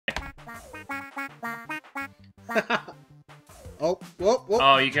Oh, whoa, whoa.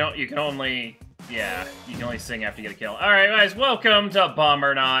 Oh, you can only, yeah, you can only sing after you get a kill. All right, guys, welcome to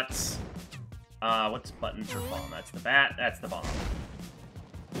Bombernauts. What's button for bomb? That's the bat. That's the bomb.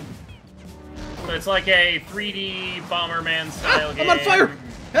 So it's like a 3D Bomberman style game. I'm on fire!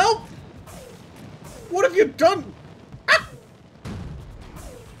 Help! What have you done? Ah!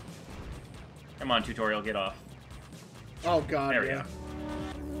 Come on, tutorial, get off. Oh god. There we go.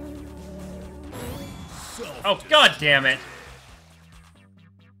 Oh god damn it!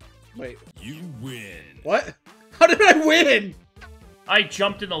 Wait. You win. What? How did I win? I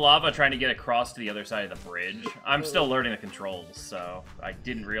jumped in the lava trying to get across to the other side of the bridge. I'm still learning the controls, so I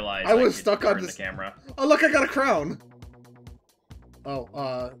didn't realize I was stuck on the this camera. Oh look, I got a crown.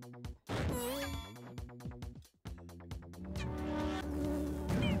 Oh,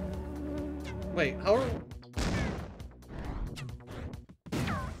 wait, how are...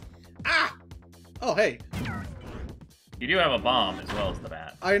 Ah! Oh, hey. You do have a bomb as well as the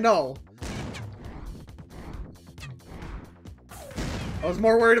bat. I know. I was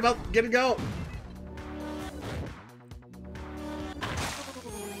more worried about getting out.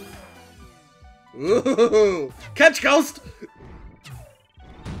 Ooh! Catch, Ghost!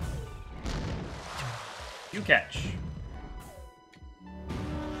 You catch.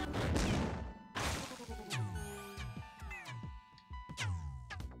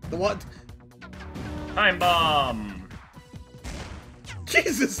 The what? Time bomb!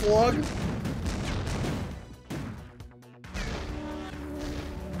 Jesus, Log!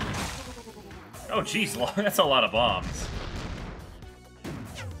 Oh jeez, that's a lot of bombs.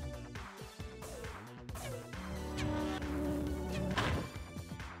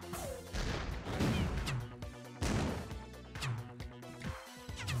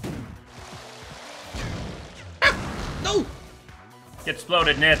 No! Get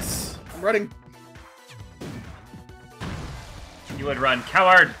exploded, Nitz. I'm running. You would run,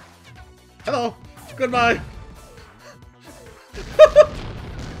 coward! Hello. Goodbye.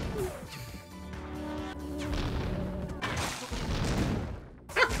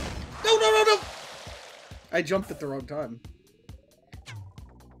 No! I jumped at the wrong time.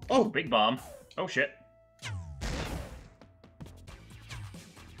 Oh, big bomb. Oh shit.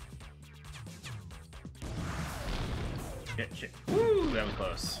 Shit. Woo, that was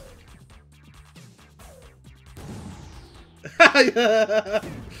close.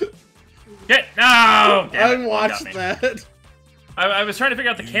 Shit! No! Damn I it, watched got me. that. I was trying to figure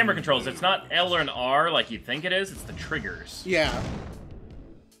out the camera controls. It's not L or an R like you think it is. It's the triggers. Yeah.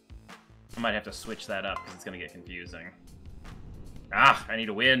 I might have to switch that up because it's going to get confusing. Ah, I need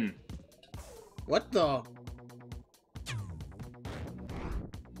to win. What the?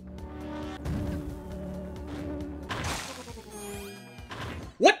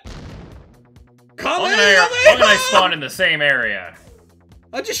 What? Long and I spawn in the same area.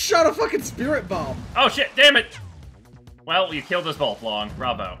 I just shot a fucking spirit bomb. Oh shit, damn it! Well, you killed us both, Long.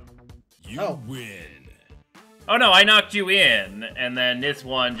 Bravo. You win. Oh no, I knocked you in, and then Nitz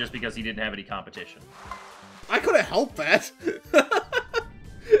won just because he didn't have any competition. I couldn't help that.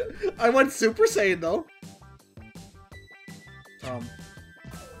 I went Super Saiyan, though.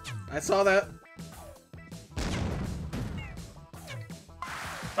 I saw that.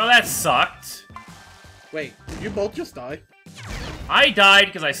 Well, that sucked. Wait, did you both just die? I died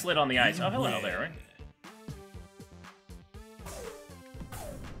because I slid on the ice. Oh, hello there, right?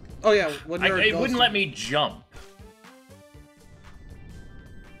 Oh yeah, when you're it wouldn't let me jump.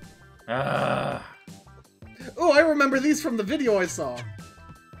 Oh, I remember these from the video I saw.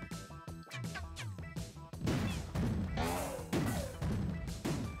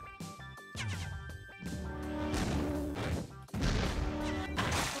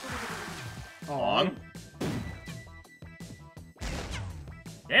 Long.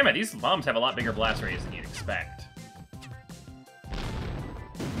 Damn it, these bombs have a lot bigger blast radius than you'd expect.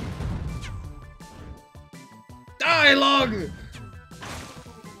 Die, Long!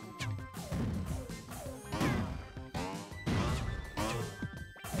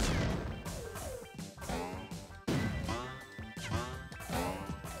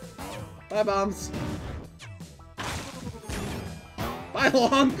 Bye, bombs. Bye,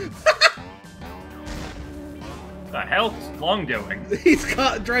 Long! The hell's Long doing? He's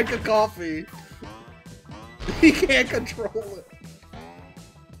drank a coffee. He can't control it.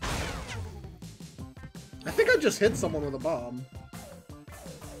 I think I just hit someone with a bomb.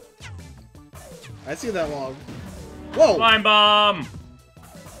 I see that, Long. Whoa! Slime bomb!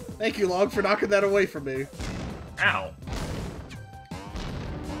 Thank you, Long, for knocking that away from me. Ow.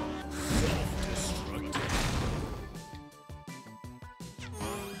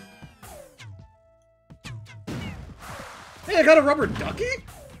 Hey, I got a rubber ducky?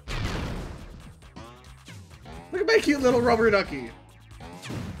 Look at my cute little rubber ducky.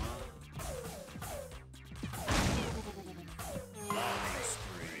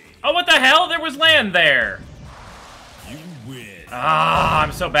 Oh, what the hell? There was land there. You win. Ah,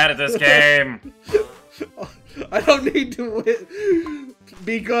 I'm so bad at this game. I don't need to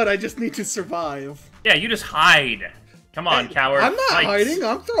be good, I just need to survive. Yeah, you just hide. Come on, Hey, coward. I'm not Fight. hiding,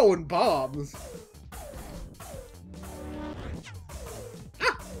 I'm throwing bombs.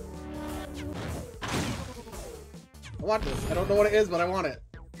 Ah! I want this. I don't know what it is, but I want it.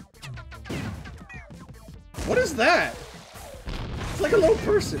 What is that? It's like a little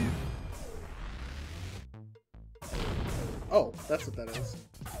person. Oh, that's what that is.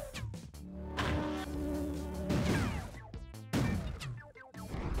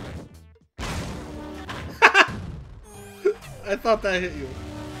 I thought that hit you.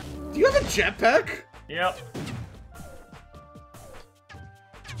 Do you have a jetpack? Yep.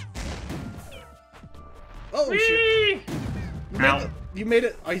 Oh, shit. Whee! Ow. You made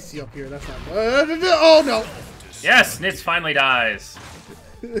it icy up here. That's not good. Oh, no. Yes, Nitz finally dies.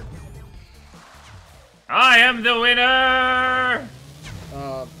 I am the winner!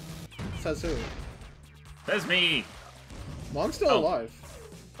 Says who? Says me. Well, I'm still alive.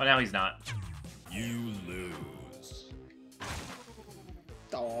 Well, now he's not. You lose.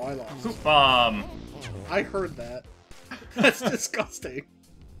 Oh, I lost. Poop bomb. I heard that. That's disgusting.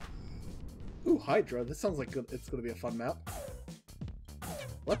 Ooh, Hydra. This sounds like it's gonna be a fun map.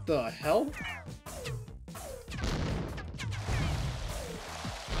 What the hell?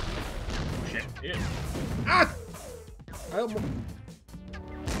 Shit. Yeah. Ah! I almost...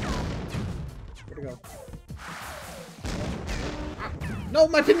 Where'd it go? Ah! No,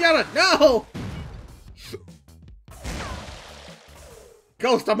 my pinata! No!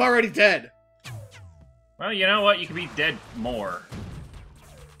 Ghost, I'm already dead. Well, you know what? You could be dead more.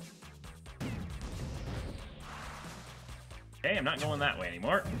 Okay, I'm not going that way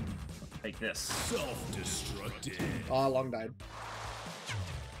anymore. Take this. Self-destructed. Oh, Long died.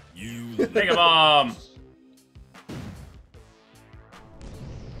 You Take a bomb.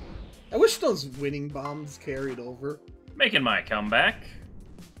 I wish those winning bombs carried over. Making my comeback.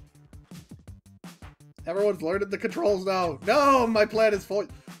 Everyone's learned the controls now. No, my plan is full.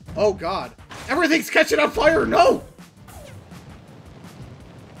 Oh god. Everything's catching on fire! No!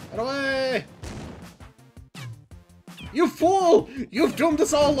 Get away! You fool! You've doomed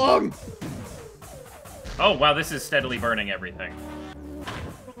us all along! Oh, wow, this is steadily burning everything.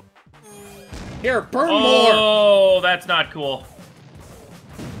 Here, burn more! Oh, that's not cool.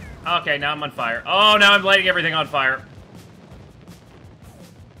 Okay, now I'm on fire. Oh, now I'm lighting everything on fire.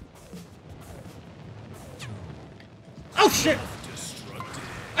 Oh shit!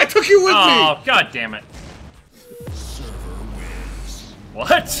 I took you with me! Oh, god damn it.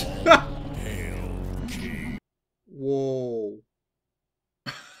 What? Whoa.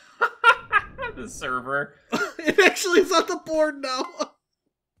 The server. It actually is on the board now.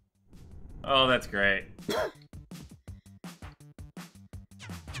 Oh, that's great.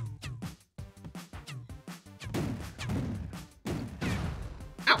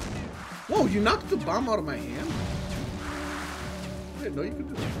 Ow! Whoa, you knocked the bomb out of my hand? I didn't know you could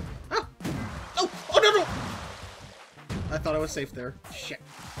do that. Ah! Oh! Oh, no, no! I thought I was safe there. Shit.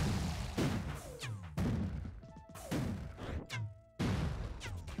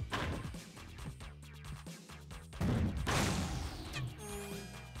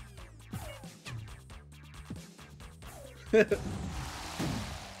 How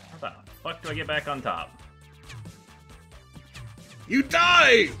the fuck do I get back on top? You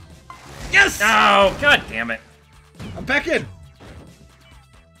die! Yes! Oh, god damn it. I'm back in!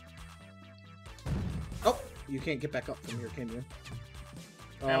 Oh, you can't get back up from here, can you?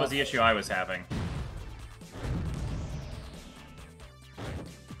 That was the issue I was having.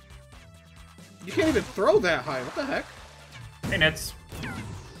 You can't even throw that high. What the heck? Hey, Nitz.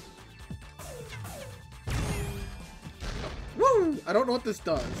 Woo! I don't know what this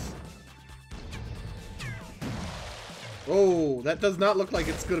does. Oh, that does not look like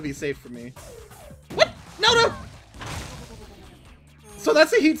it's gonna be safe for me. What? No, no! So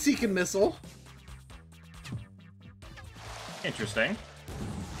that's a heat-seeking missile. Interesting.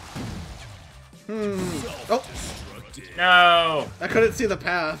 Oh, No! I couldn't see the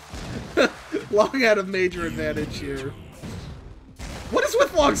path. Long had a major advantage here. What is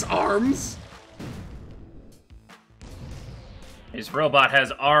with Long's arms? His robot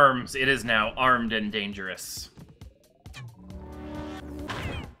has arms. It is now armed and dangerous.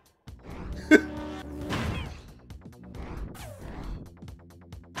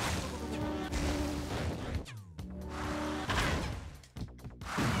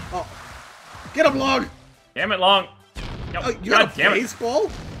 Get him, Long! Damn it, Long. No, You got God a damn it. baseball?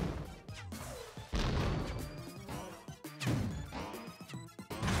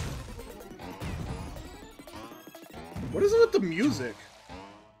 What is it with the music?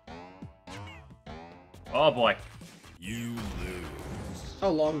 Oh boy. You lose. How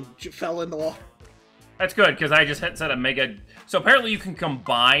Long fell in the wall? That's good, because I just said a mega... So apparently you can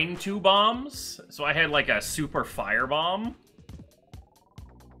combine 2 bombs. So I had like a super fire bomb.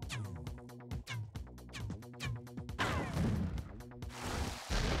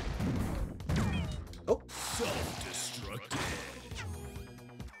 Oh. Self-destructed.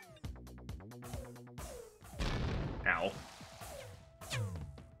 Ow.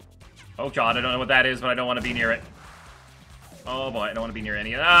 Oh god, I don't know what that is, but I don't want to be near it. Oh boy, I don't want to be near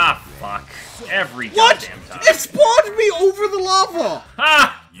any of that. Ah, fuck. Every What? goddamn time. It spawned me over the lava!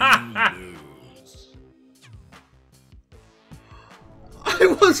 Ha! You lose. I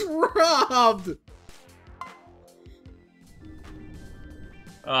was robbed!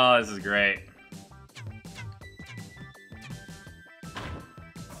 Oh, this is great.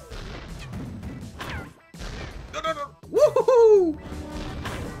 No. Woohoo!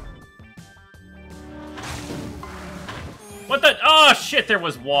 What the? Oh shit, there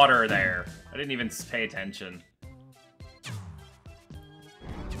was water there. I didn't even pay attention.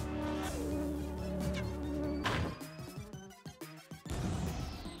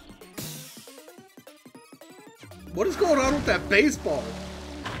 What is going on with that baseball?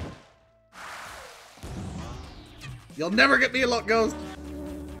 You'll never get me a luck, Ghost.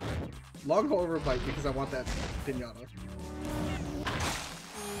 Long hover bite because I want that pinata.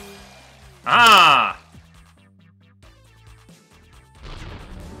 Ah!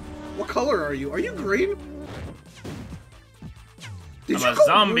 What color are you? Are you green? Did I'm you a go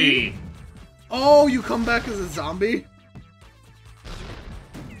zombie. green? Oh, you come back as a zombie?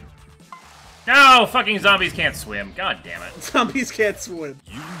 No, fucking zombies can't swim. God damn it. Zombies can't swim.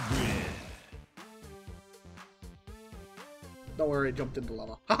 You win. Don't worry, I jumped into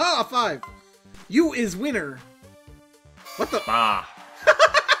lava. Haha, 5! You is winner! What the? Ah.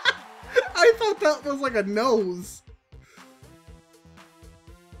 I thought that was like a nose.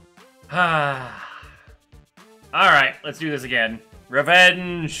 Ah. Alright, let's do this again.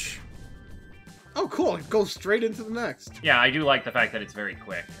 Revenge! Oh, cool. It goes straight into the next. Yeah, I do like the fact that it's very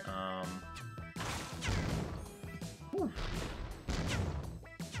quick.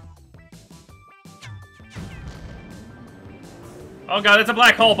 Oh god, it's a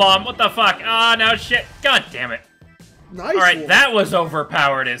black hole bomb. What the fuck? Ah, no shit. God damn it. Nice. Alright, one. that was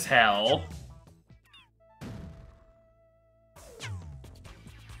overpowered as hell.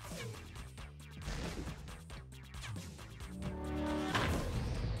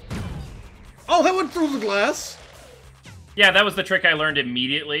 Oh, that went through the glass. Yeah, that was the trick I learned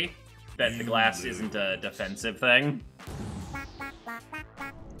immediately. That the glass isn't a defensive thing.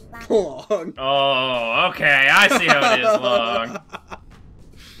 Long. Oh, okay. I see how it is, Long.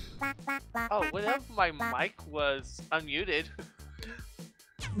 Oh, what if my mic was unmuted?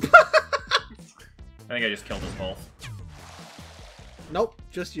 I think I just killed us both. Nope,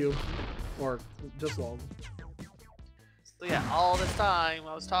 just you. Or just Long. So yeah, all this time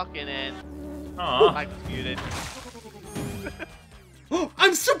I was talking and Aw. mic was muted. Oh,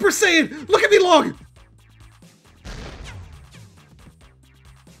 I'm Super Saiyan! Look at me, Long!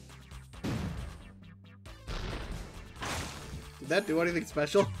 Did that do anything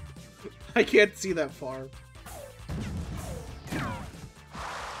special? I can't see that far.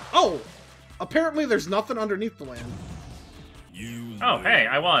 Oh! Apparently there's nothing underneath the land. You Oh, lose. hey,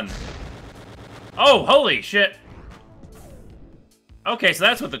 I won. Oh, holy shit. Okay, so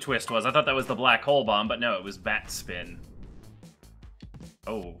that's what the twist was. I thought that was the black hole bomb, but no, it was bat spin.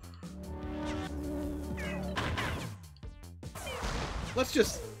 Oh. Let's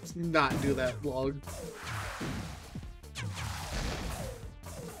just not do that, Long.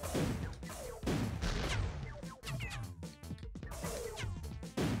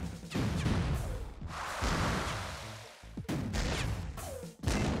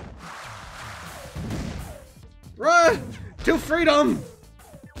 Run! To freedom!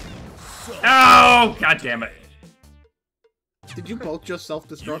 Oh, god damn it. Did you both just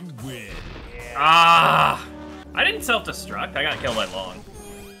self-destruct? You win. Ah. I didn't self-destruct. I got killed by Long.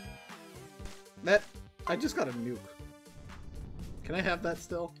 That... I just got a nuke. Can I have that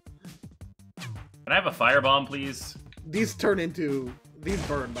still? Can I have a firebomb, please? These turn into... These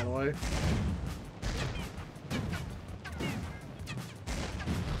burn, by the way.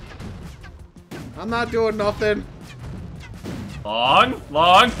 I'm not doing nothing. Long,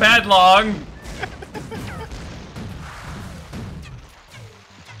 Long, bad Long.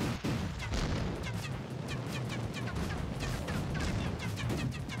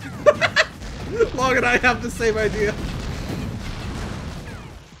 and I have the same idea.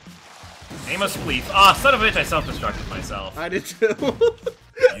 Aim a spleef. Ah, son of a bitch, I self-destructed myself. I did too.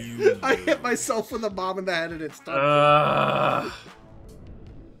 You I hit lose. myself with a bomb in the head and it stopped.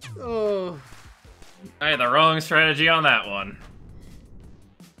 Oh. I had the wrong strategy on that one.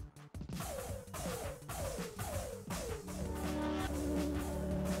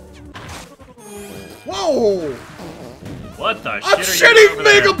 Whoa! What the shit I'm are you shitting doing over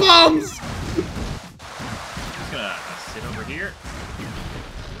there? mega bombs! Just gonna sit over here.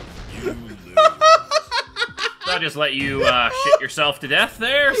 You lose. I'll just let you shit yourself to death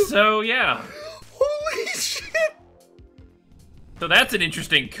there, so yeah. Holy shit! So that's an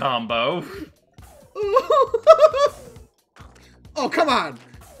interesting combo. Oh, come on!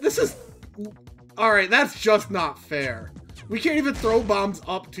 This is... Alright, that's just not fair. We can't even throw bombs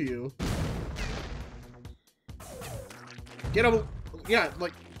up to you. Get him... Yeah,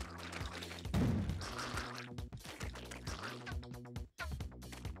 like...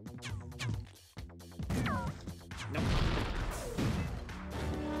 Nope.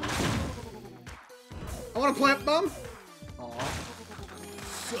 I want a plant bomb. Aw.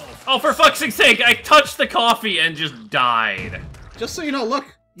 Oh, for fuck's sake, I touched the coffee and just died. Just so you know,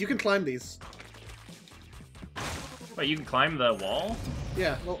 look, you can climb these. Wait, you can climb the wall?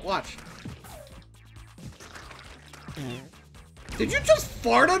 Yeah, well, watch. Did you just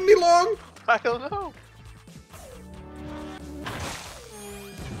fart on me, Long? I don't know.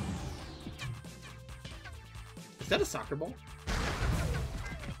 Is that a soccer ball?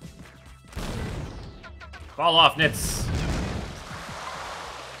 Fall off, Nitz.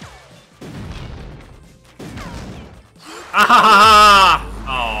 Ah!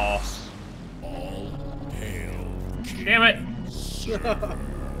 Oh. All hail. Damn it.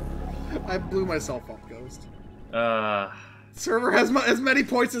 I blew myself up, Ghost. Uh. Server has as many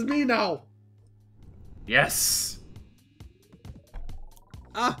points as me now. Yes.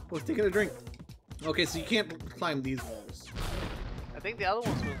 Ah, I was taking a drink. Okay, so you can't climb these walls. I think the other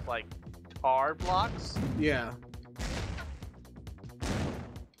ones was like tar blocks. Yeah.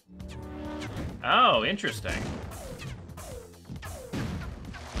 Oh, interesting.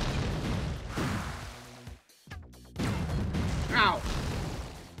 Ow.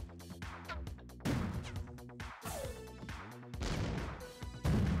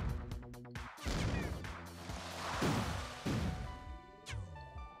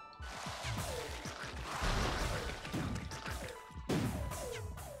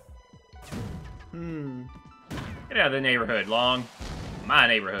 Get out of the neighborhood, Long. My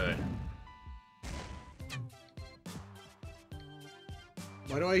neighborhood.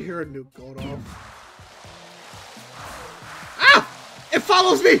 Why do I hear a nuke going off? Ah! It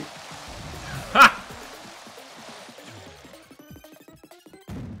follows me! Ha!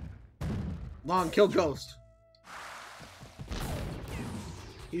 Long, kill Ghost.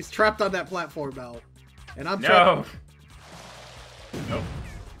 He's trapped on that platform now. And I'm trapped. No. Nope.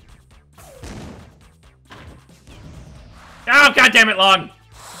 Oh, God damn it, Long!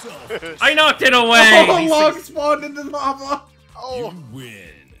 I knocked it away! Oh, Long spawned into lava! Oh, You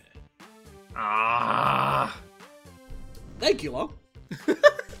win. Ah! Thank you, Long.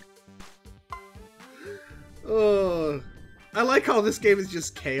 I like how this game is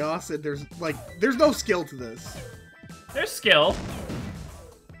just chaos and there's no skill to this. There's skill.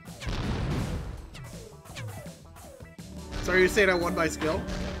 So are you saying I won by skill?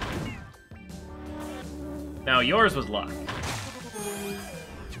 Now, yours was luck.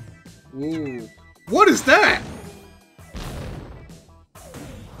 Ooh. What is that?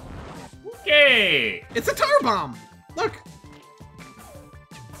 Okay! It's a tar bomb! Look!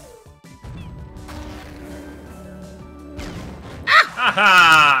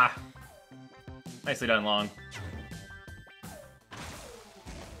 Haha! Nicely done, Long.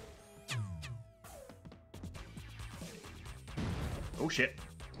 Oh, shit.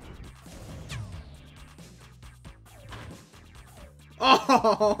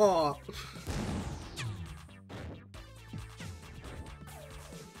 Oh!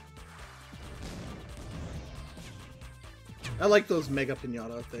 I like those mega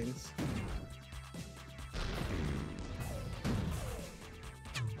pinata things.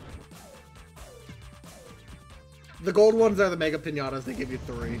 The gold ones are the mega pinatas, they give you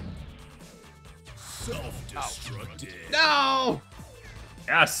 3. Self-destructed. No!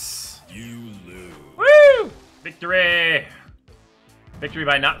 Yes! You lose. Woo! Victory! Victory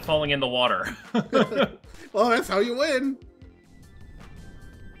by not falling in the water. Well, that's how you win.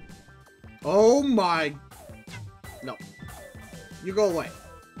 Oh my... No. You go away.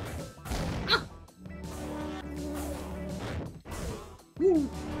 Ah! Woo.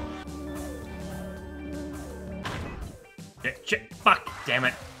 Shit. Fuck. Damn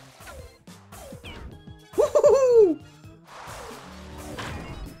it. Woohoo!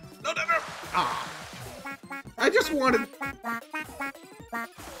 No. Ah. I just wanted...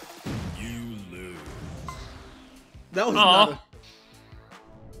 You lose. That was Aw. not a...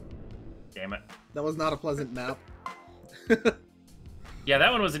 Damn it. That was not a pleasant map. Yeah,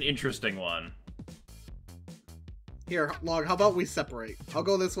 that one was an interesting one. Here, Log, how about we separate? I'll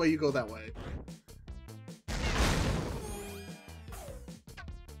go this way, you go that way.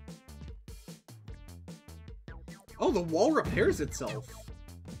 Oh, the wall repairs itself.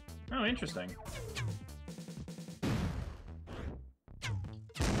 Oh, interesting.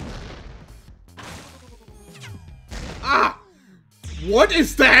 Ah! What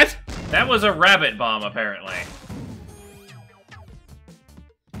is that? That was a rabbit bomb, apparently.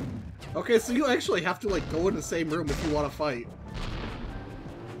 Okay, so you actually have to, like, go in the same room if you want to fight.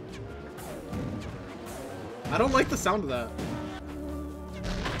 I don't like the sound of that.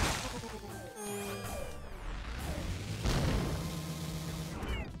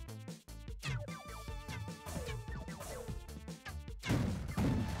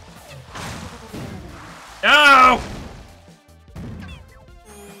 No!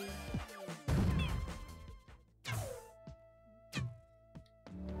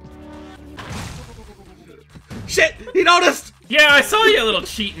 Shit! He noticed! Yeah, I saw you, little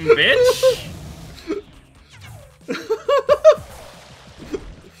cheating bitch!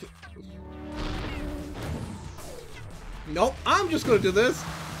 Nope, I'm just gonna do this.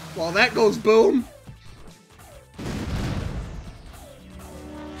 While that goes boom.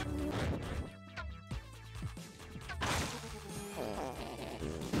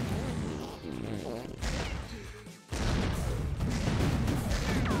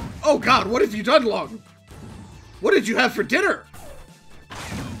 Oh god, what have you done, Long? What did you have for dinner?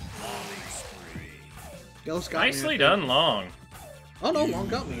 Ghost got me, I Nicely think. done, Long. Oh no, Long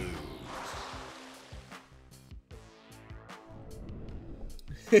got me.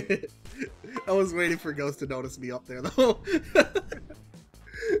 I was waiting for Ghost to notice me up there, though.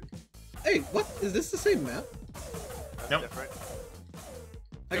 Hey, what? Is this the same map? That's Nope. different.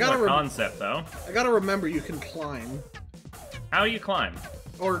 I gotta Similar concept, though. I gotta remember you can climb. How you climb?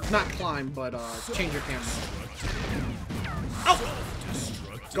 Or not climb, but change your camera. Oh!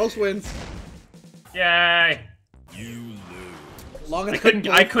 Ghost wins. Yay! You lose. Long I enough couldn't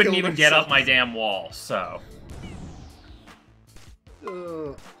both even killed get up themselves. my damn wall, so.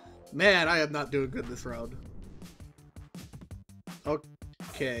 Man, I am not doing good this round.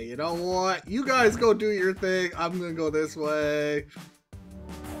 Okay, you know what? You guys go do your thing. I'm gonna go this way.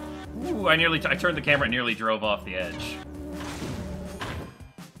 Ooh, I turned the camera and nearly drove off the edge.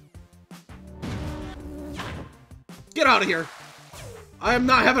 Get out of here! I am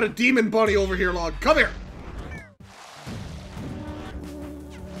not having a demon bunny over here, Log. Come here!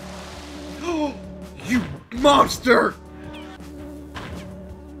 Oh, you monster!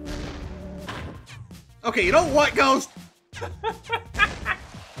 Okay, you know what, Ghost?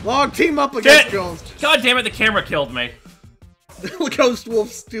 Log, team up against Shit! Ghost. God damn it, the camera killed me. Ghost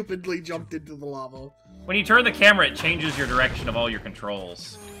Wolf stupidly jumped into the lava. When you turn the camera, it changes your direction of all your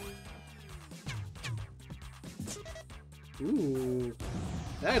controls. Ooh,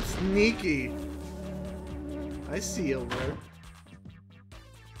 that's sneaky. I see you over there.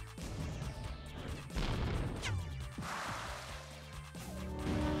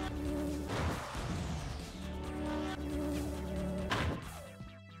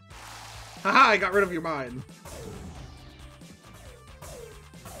 Haha, I got rid of your mind.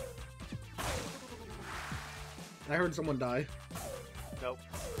 I heard someone die. Nope.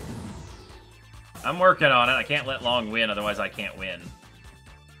 I'm working on it. I can't let Long win, otherwise I can't win.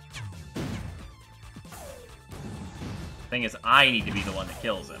 Thing is, I need to be the one that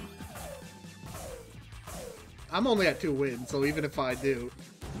kills him. I'm only at 2 wins, so even if I do...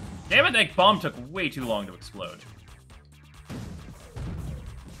 Damn it, that bomb took way too long to explode.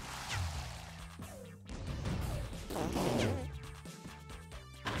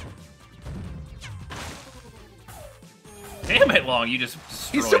 Damn it, Long, you just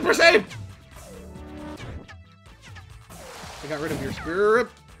destroyed He's super it. safe! I got rid of your spirit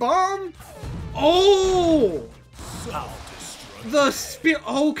bomb. Oh! The spear.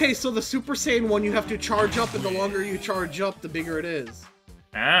 Okay, so the Super Saiyan one you have to charge up, and the longer you charge up, the bigger it is.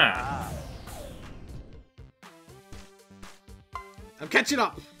 Ah. I'm catching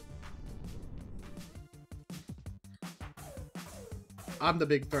up. I'm the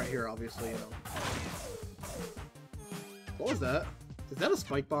big threat here, obviously, you know. What was that? Is that a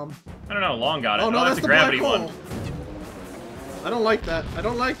spike bomb? I don't know, Long got it. Oh no, that's that's a the black gravity hole. one. I don't like that. I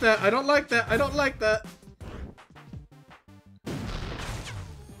don't like that. I don't like that. I don't like that.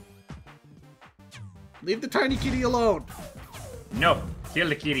 Leave the tiny kitty alone. No, kill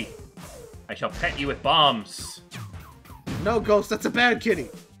the kitty. I shall pet you with bombs. No, Ghost, that's a bad kitty.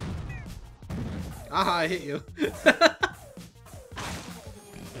 Aha, I hit you.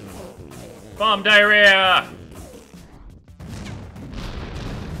 Bomb diarrhea!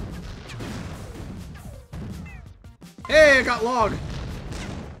 Hey, I got log.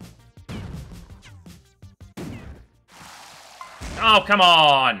 Oh, come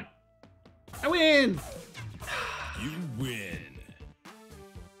on! I win! You win.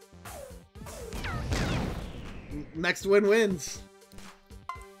 Next win wins.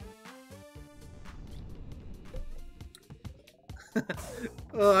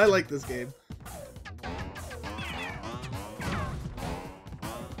 Oh, I like this game.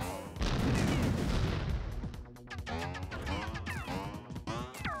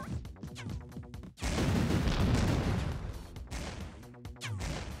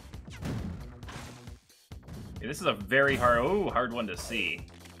 Yeah, this is a very hard one to see.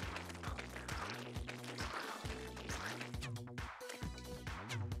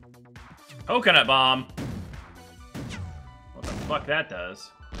 Coconut bomb. What the fuck that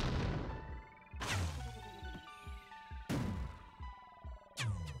does?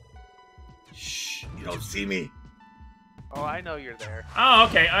 Shh, you don't see me. Oh, I know you're there. Oh,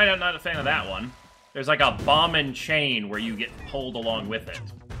 okay. I'm not a fan of that one. There's like a bomb and chain where you get pulled along with it.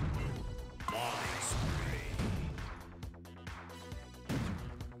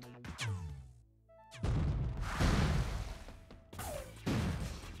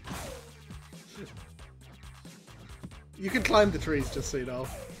 You can climb the trees, just so you know.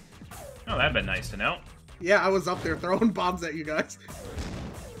 Oh, that'd been nice to know. Yeah, I was up there throwing bombs at you guys.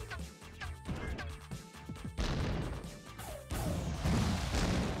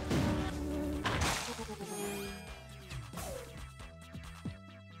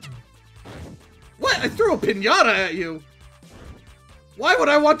 What? I threw a pinata at you! Why would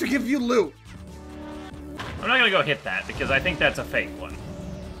I want to give you loot? I'm not gonna go hit that because I think that's a fake one.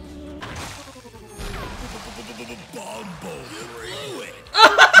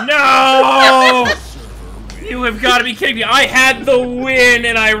 No! You have got to be kidding me. I had the win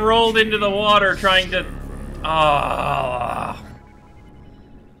and I rolled into the water trying to...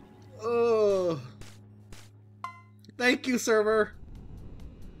 Thank you, server.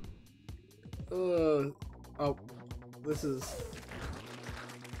 Oh, this is...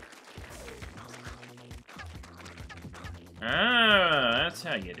 Ah, that's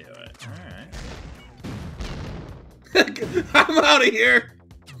how you do it. Alright. I'm out of here!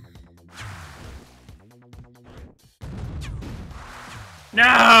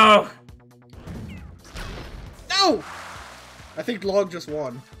 No! No! I think Log just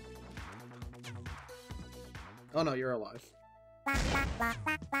won. Oh no, you're alive.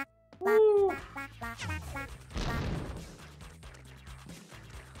 Woo.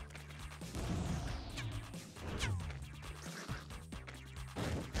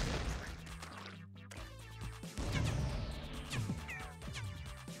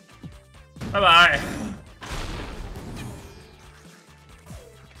 Bye-bye.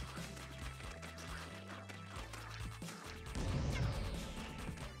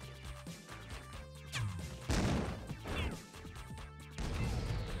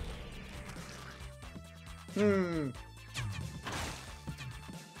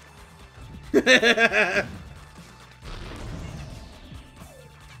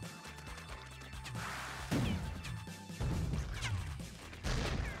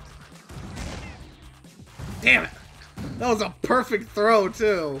 Damn it! That was a perfect throw,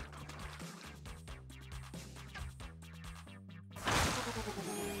 too.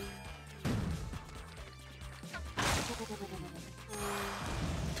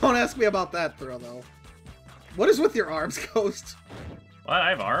 Don't ask me about that throw, though. What is with your arms, Ghost? What? I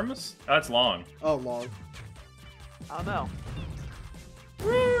have arms? Oh, that's long. Oh, long. I don't know.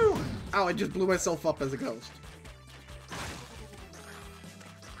 Woo! Ow, I just blew myself up as a ghost.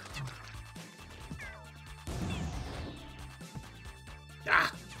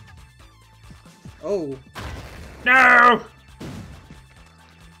 Ah! Oh. No!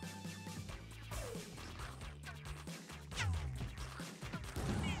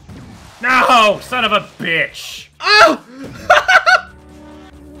 No! Son of a bitch! Oh!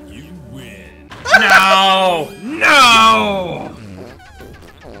 You win. No! No!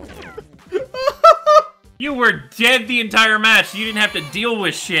 You were dead the entire match. You didn't have to deal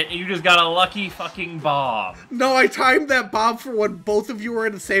with shit, and you just got a lucky fucking bomb. No, I timed that bomb for when both of you were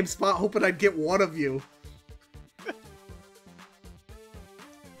in the same spot, hoping I'd get one of you.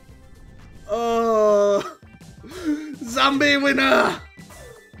 Oh, zombie winner!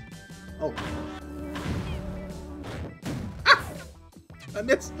 Oh. I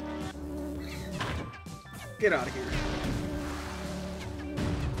missed. Get out of here.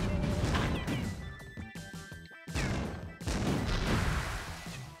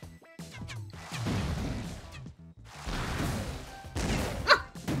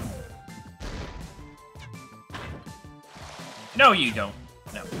 No, you don't.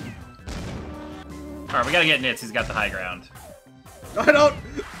 No. Alright, we gotta get Nitz. He's got the high ground. I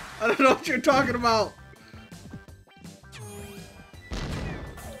don't know what you're talking about.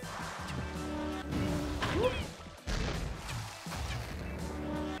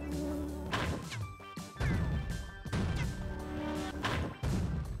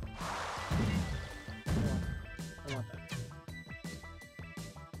 I want that.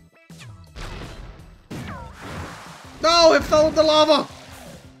 No, it fell in the lava!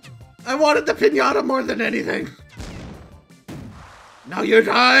 I wanted the pinata more than anything. Now you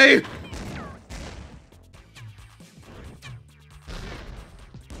die!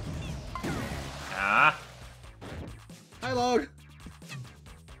 Ah. Hi, Log.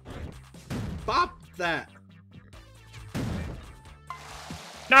 Bop that.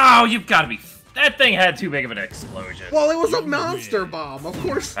 No, you've gotta be... That thing had too big of an explosion. Well, it was a monster bomb, of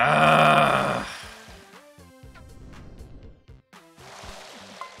course. Ah.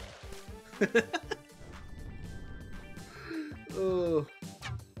 Oh.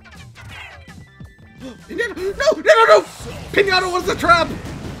 Pinata! No! No! No! No! Pinata was the trap!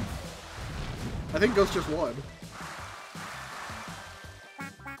 I think Ghost just won.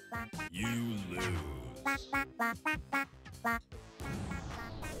 You lose.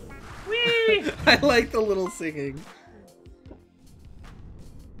 Whee! I like the little singing.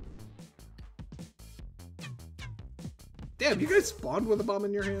 Damn, you guys spawned with a bomb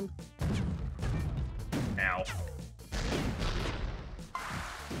in your hand? Ow.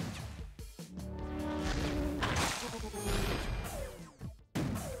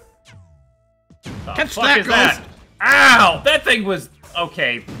 The Catch fuck that, is that? Ow! That thing was...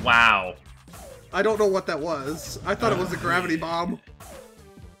 Okay, wow. I don't know what that was. I thought it was a gravity bomb.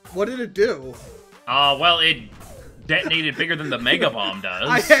 What did it do? Well, it detonated bigger than the Mega Bomb does.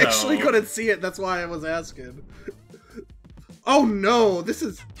 I actually couldn't see it, that's why I was asking. Oh no, this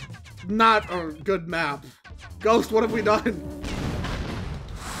is not a good map. Ghost, what have we done?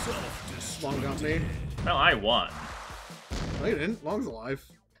 Long got me. Well, I won. No, you didn't. Long's alive.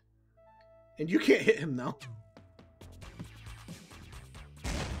 And you can't hit him now.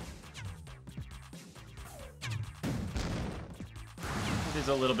 It is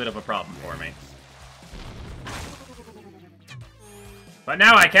a little bit of a problem for me. But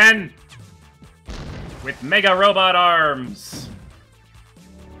now I can! With Mega Robot Arms!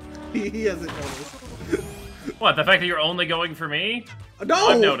 He hasn't noticed. What, the fact that you're only going for me? No!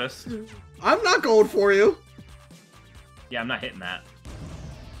 I've noticed. I'm not going for you. Yeah, I'm not hitting that.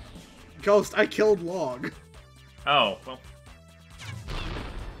 Ghost, I killed Log. Oh, well.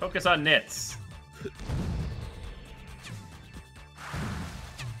 Focus on Nitz.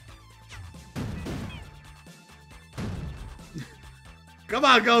 Come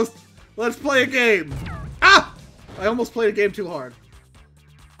on, Ghost. Let's play a game. Ah! I almost played a game too hard.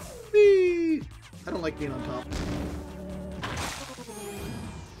 Whee! I don't like being on top.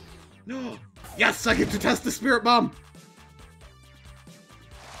 No. Yes, I get to test the spirit bomb.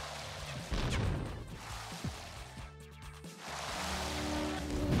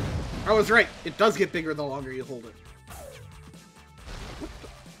 I was right. It does get bigger the longer you hold it.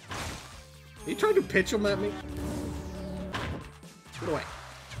 Are you trying to pitch them at me? Get away.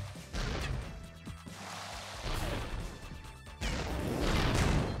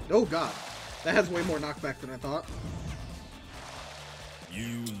 Oh god. That has way more knockback than I thought.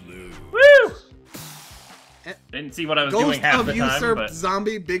 You lose. Woo! Didn't see what I was Ghost doing half of the time, Usurped but...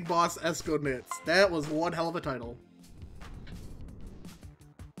 Zombie Big Boss EscoNitz. That was one hell of a title.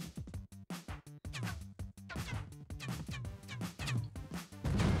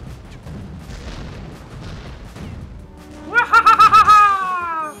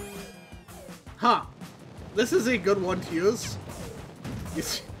 Huh. This is a good one to use.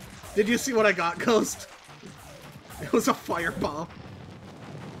 Did you see what I got, Ghost? It was a firebomb.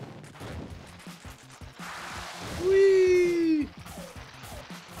 Whee!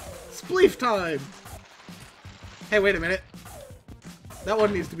 Spleef time! Hey, wait a minute. That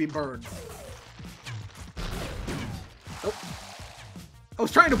one needs to be burned. Oh. I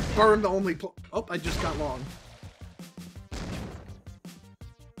was trying to burn the only oh, I just got long.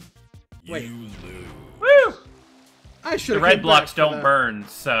 Wait. You lose. Woo! I should The have red blocks don't burn,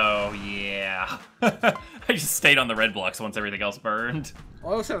 so yeah. I just stayed on the red blocks once everything else burned. I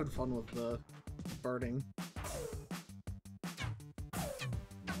was having fun with the burning.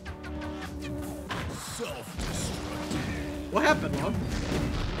 What happened, Log?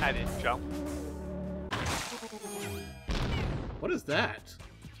 I didn't jump. What is that?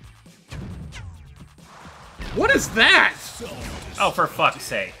 What is that? Oh, for fuck's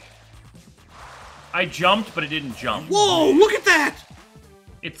sake. I jumped, but it didn't jump. Whoa, look at that!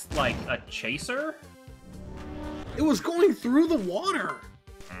 It's like a chaser? It was going through the water.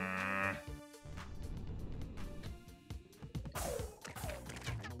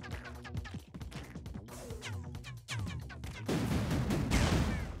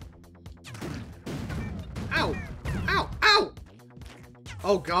 Ow! Ow! Ow!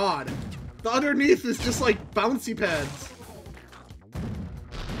 Oh god. The underneath is just like bouncy pads.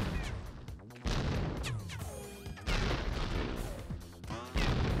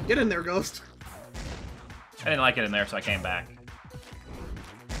 Get in there, Ghost. I didn't like it in there, so I came back.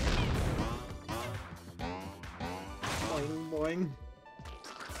 Boing, boing.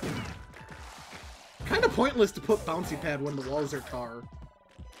 Kind of pointless to put bouncy pad when the walls are tar.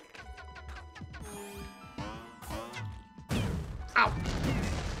 Ow!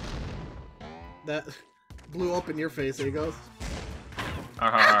 That blew up in your face, there you go.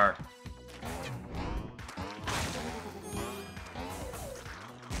 Arr.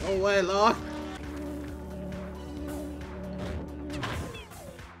 Go away, Law.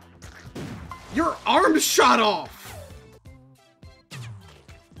 Your arm shot off!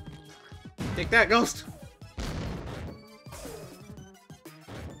 Take that, Ghost.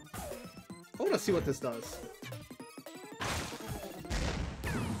 I want to see what this does.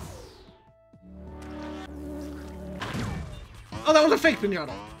 Oh, that was a fake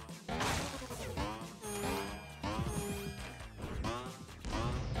pinata.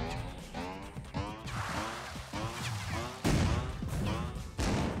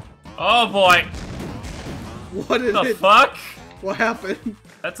 Oh boy! What did The it? fuck? What happened?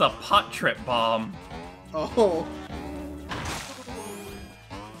 That's a pot trip bomb. Oh.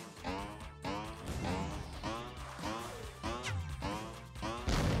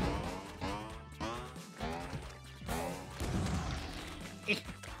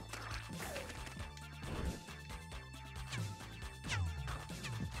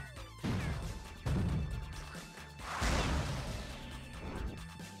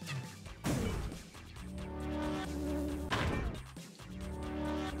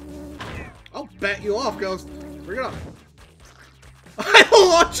 I'll bat you off, Ghost. Bring it up. I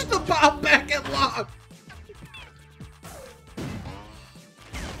launched the bomb back at Log.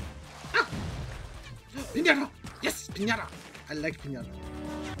 Ah! Pinata! Yes, pinata. I like pinata.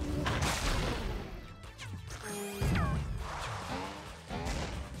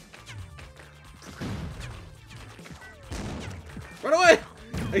 Run away!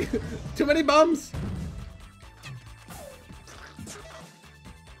 Too many bombs.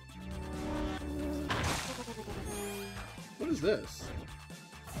 What is this?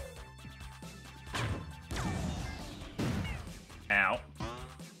 Ow.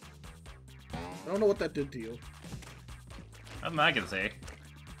 I don't know what that did to you. Nothing I can see.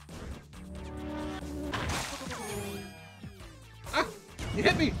 Ah! You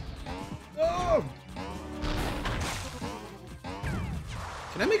hit me! Oh!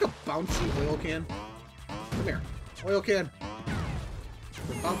 Can I make a bouncy oil can? Come here. Oil can.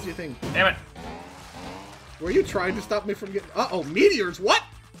 The bouncy thing. Damn it. Were you trying to stop me from getting... Uh-oh, meteors! What?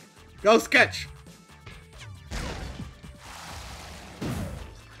 Ghost catch!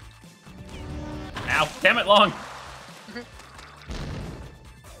 Ow. Damn it, Long.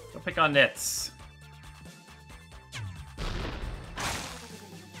 Go pick on Nitz.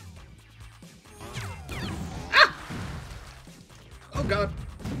 Ah! Oh god.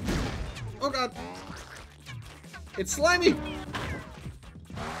 Oh god. It's slimy!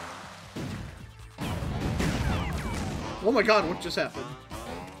 Oh my god, what just happened?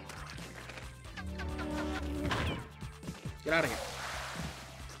 Get out of here.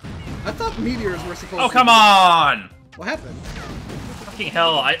 I thought meteors were supposed to... Oh, come on! What happened? Fucking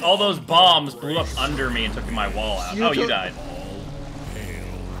hell, all those bombs blew up under me and took my wall out. You Oh, you took- died.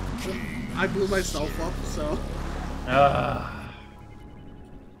 I blew myself up, so...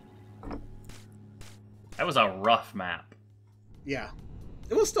 That was a rough map. Yeah.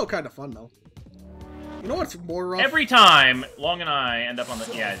 It was still kind of fun, though. You know what's more rough? Every time, Long and I end up on the...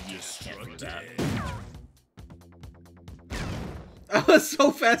 Yeah, you just can't do that. I was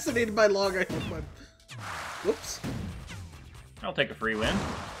so fascinated by Log, I hit my... Whoops. I'll take a free win.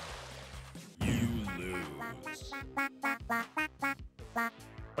 You lose.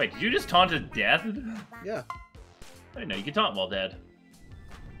 Wait, did you just taunt to death? Yeah. I didn't know you could taunt while dead.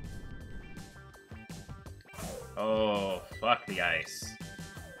 Oh, fuck the ice.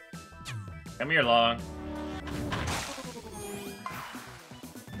 Come here, Long.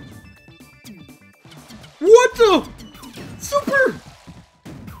 What the? Super!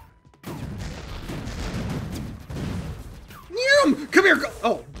 Yum! Come here!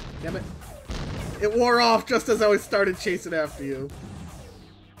 Oh, damn it. It wore off just as I started chasing after you.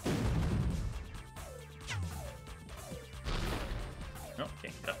 Nope,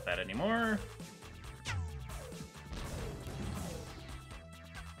 can't cut that anymore.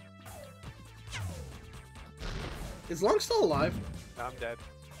 Is Long still alive? I'm dead.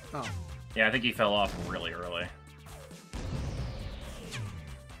 Oh. Yeah, I think he fell off really early.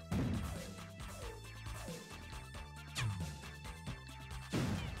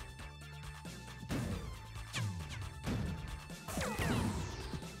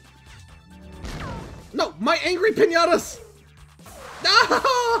 No! My angry pinatas!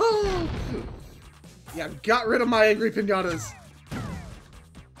 No! Yeah, got rid of my angry pinatas.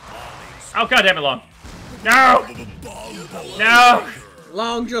 Oh, god damn it, Long. No! No!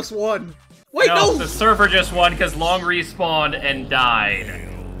 Long just won. Wait, No, no! the server just won because Long respawned and died.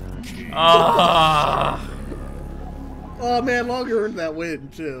 Ah! Oh man, Long earned that win,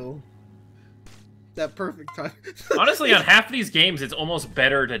 too. That perfect time. Honestly, on half of these games, it's almost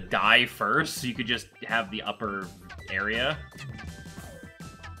better to die first, so you could just have the upper area.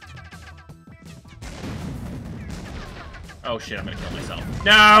 Oh shit, I'm gonna kill myself.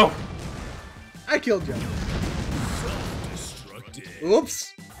 No! I killed you.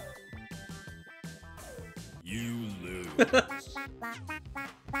 Oops. You lose.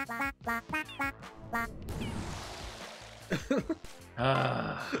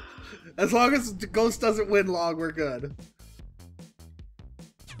 As long as Ghost doesn't win Long, we're good.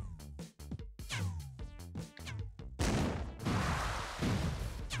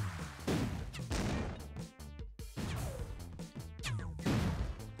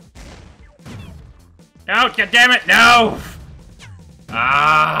 No, god damn it, no!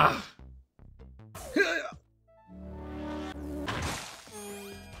 Ah!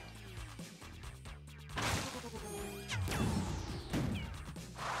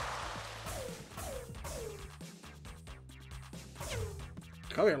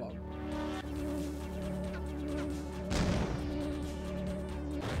 Come here, Long.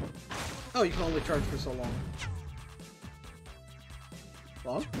 Oh, you can only charge for so long.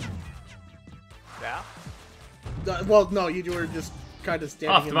 Long? Yeah? Well, no, you were just kind of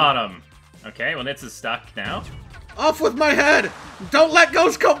standing Off the in bottom. Okay, well, Nitz is stuck now. Off with my head! Don't let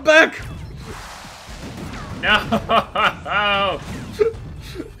Ghost come back! No!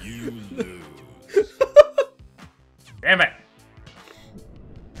 You lose. Damn it!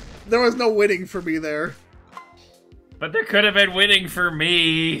 There was no winning for me there. But there could have been winning for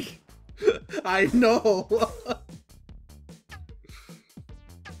me. I know.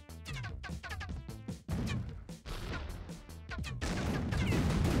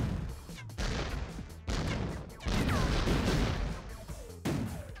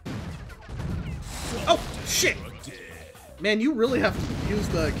 Oh, shit! Man, you really have to use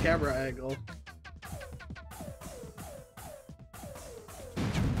the camera angle.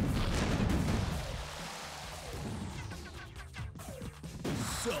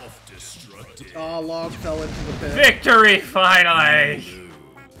 Self-destructive. Oh, Long fell into the pit. Victory, finally!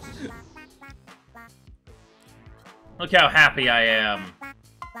 Look how happy I am.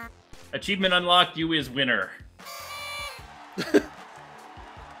 Achievement unlocked, you is winner.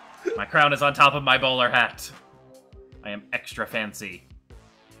 My crown is on top of my bowler hat. I am extra fancy.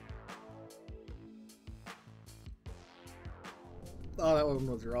 Oh, that one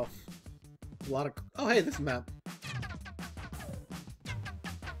was rough. A lot of... Oh, hey, this map.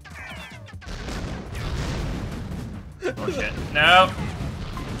 Oh shit. No!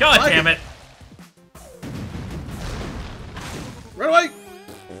 God damn it! Run away!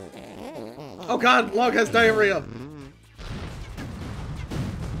 Oh god, Long has diarrhea.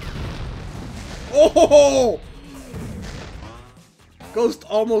 Oh! Ghost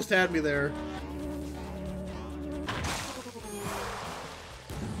almost had me there.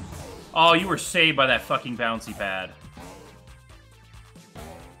 Oh, you were saved by that fucking bouncy pad.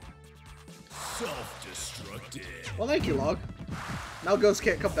 Self-destructive. Well, thank you, Long. Now Ghost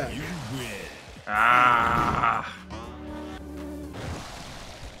can't come back. You win. Ah!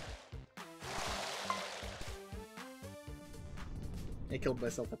 I killed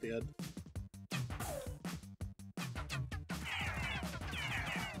myself at the end.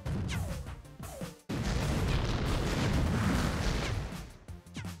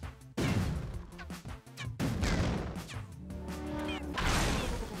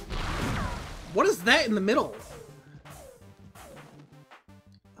 What is that in the middle?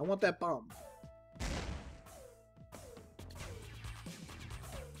 I want that bomb.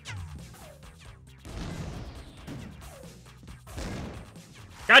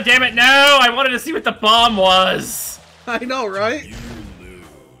 God damn it, no! I wanted to see what the bomb was! I know, right? You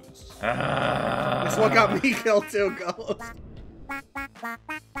lose. This one got me killed too, Ghost.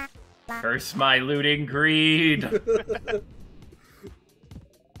 Curse my looting greed.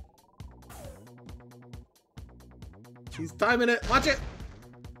 He's timing it. Watch it.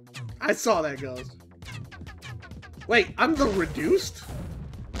 I saw that, Ghost. Wait, I'm the reduced?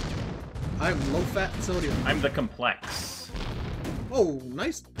 I'm low-fat sodium. I'm the complex. Oh,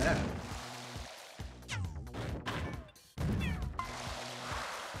 nice pad.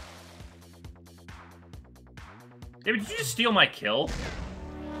 David, did you just steal my kill?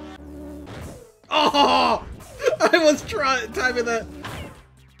 Oh! I was timing that.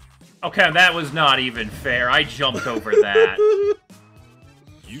 Okay, that was not even fair. I jumped over that.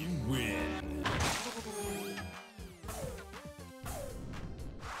 You win.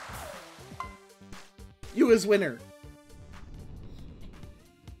 You as winner.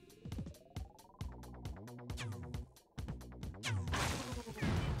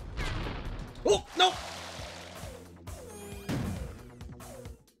 Oh, no!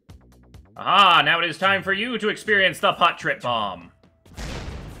 Aha, now it is time for you to experience the pot trip bomb.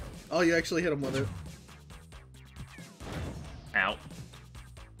 Oh, you actually hit him with it. Ow.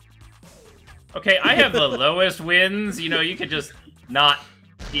 Okay, I have the lowest wins. You know, you could just not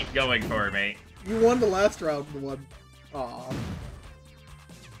keep going for me. You won the last round, the one. Aw.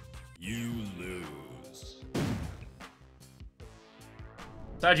 You lose.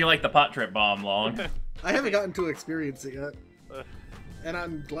 So how'd you like the pot trip bomb, Long? I haven't gotten to experience it yet. And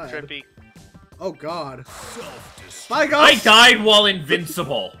I'm glad. Trippy. Oh, God. Self-destruct. Bye, I guys! died while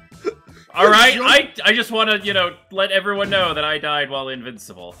invincible. Alright, I just want to, you know, let everyone know that I died while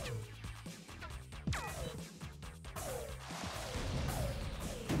invincible.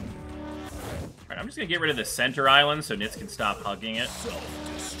 Alright, I'm just gonna get rid of the center island so Nitz can stop hugging it.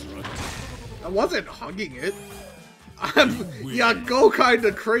 Self-destruct. I wasn't hugging it. Yeah, go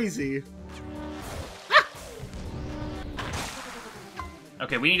kinda crazy.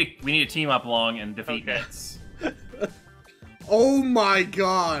 Okay, we need to team up, Long, and defeat Okay. Nitz. Oh my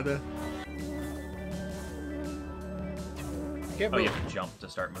god. Can't Oh, you move. have to jump to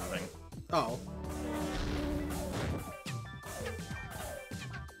start moving. Oh.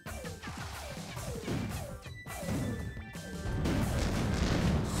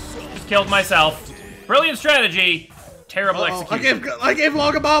 Just killed myself. Brilliant strategy. Terrible Uh-oh. execution. I gave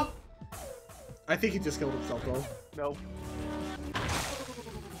Long a bomb. I think he just killed himself though. No.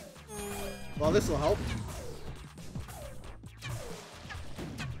 Well, this will help.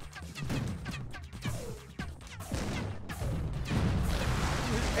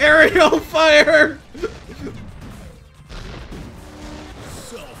 Aerial fire!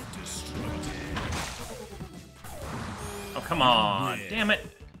 Self-destruct. Oh, come on. Damn it.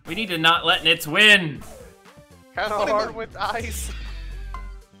 We need to not let Nitz win. Kind of hard with ice.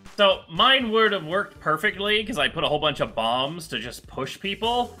 So, mine would have worked perfectly because I put a whole bunch of bombs to just push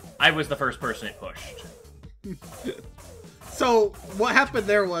people. I was the first person it pushed. So, what happened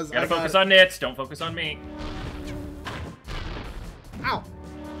there was Gotta focus on Nitz, don't focus on me. Ow!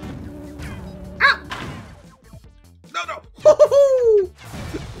 Ow! No, no! Ho-ho-ho!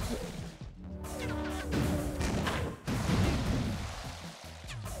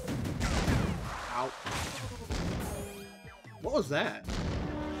 Ow. What was that?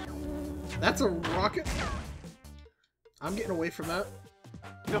 That's a rocket? I'm getting away from that.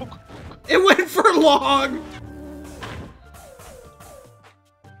 No. It went for long!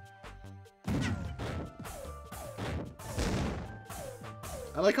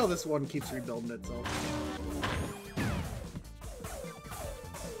 I like how this one keeps rebuilding itself.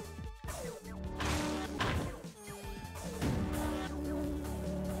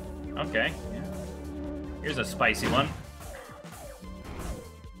 Okay. Here's a spicy one.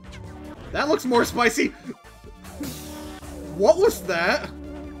 That looks more spicy! What was that?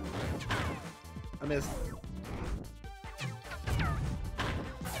 I missed.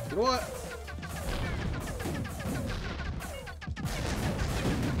 You know what?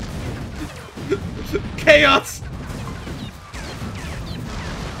 Chaos!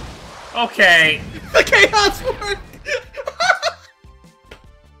 Okay. The chaos worked!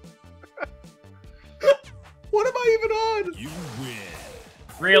 What am I even on? You win.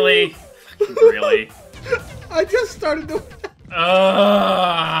 Really? Fucking really? I just started doing that.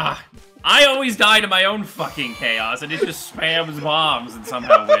 I always die to my own fucking chaos, and it just spams bombs and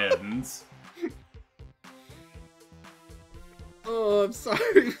somehow wins. Oh, I'm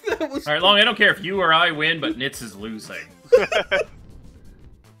sorry. That was. Alright, Long, I don't care if you or I win, but Nitz is losing.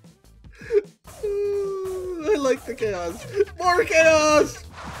 I like the chaos. More chaos!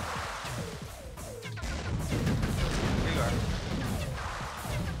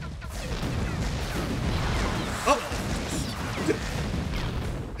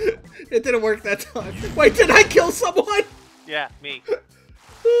 didn't work that time. Wait, did I kill someone? Yeah, me.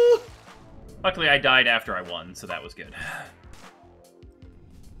 Luckily, I died after I won, so that was good.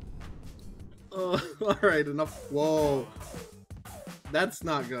 Alright, enough. Whoa. That's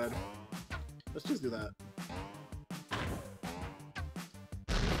not good. Let's just do that.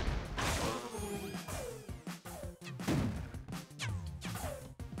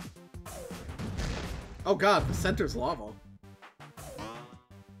 Oh god, the center's lava.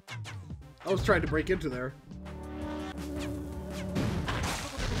 I was trying to break into there.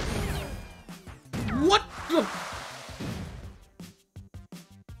 What the?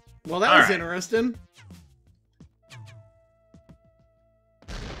 Well, that was interesting.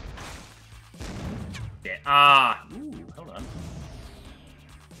 Yeah. Ooh, hold on.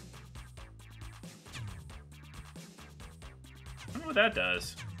 I wonder what that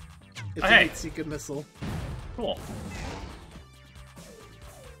does. It's hey. a secret missile. Cool.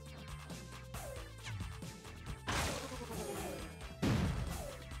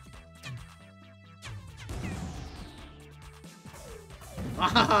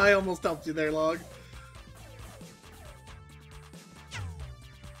 I almost helped you there, Log.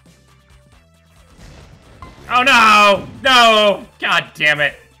 Oh no! No! God damn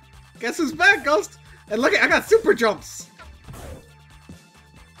it! Guess who's back, Ghost? And look, I got super jumps.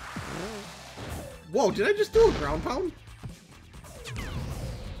 Whoa, did I just do a ground pound?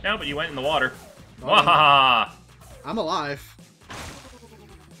 No, but you went in the water. Oh. Wahaha! I'm alive.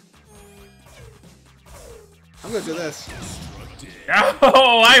 I'm gonna do this.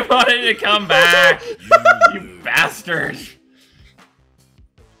 Oh, I wanted to come back! You bastard!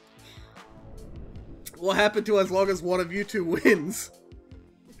 What happened to as long as one of you two wins?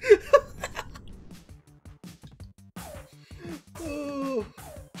 Oh.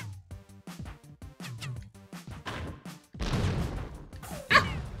 Ah!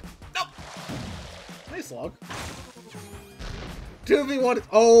 No! Nice log. 2v1.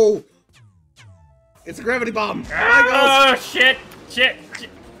 Oh! It's a gravity bomb. Oh, shit! Shit! Shit.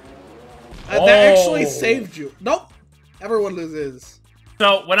 That actually saved you. Nope. Everyone loses.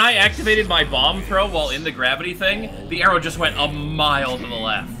 So, when I activated my bomb throw while in the gravity thing, the arrow just went a mile to the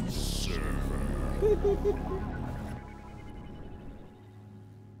left.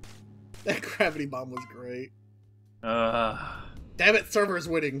 That gravity bomb was great. Uh... Damn it, server's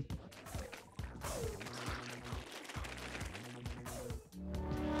winning.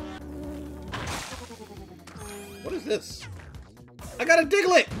 What is this? I got a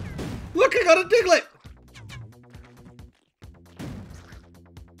Diglett! Look, I got a Diglett!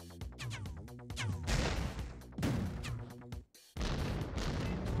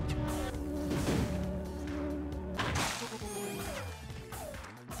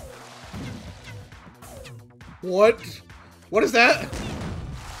 What? What is that?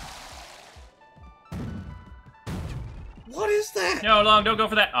 What is that? No, Long, don't go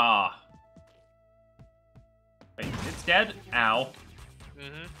for that. Ah. Wait, it's dead? Ow.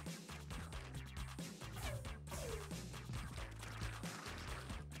 Mm-hmm.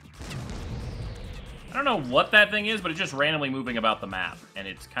 I don't know what that thing is, but it's just randomly moving about the map, and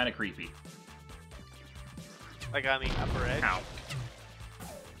it's kind of creepy. Like on the upper edge. Ow.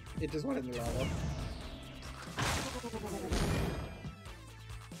 It just went in the lava.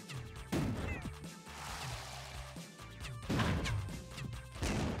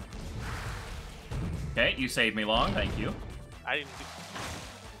 Okay, you saved me, Long. Thank you. I didn't do...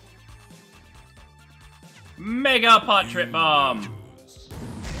 Mega pot trip bomb!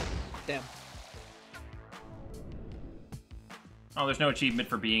 Damn. Oh, there's no achievement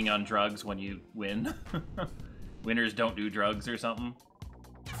for being on drugs when you win. Winners don't do drugs or something.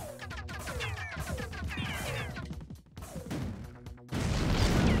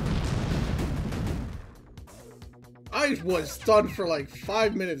 I was stunned for like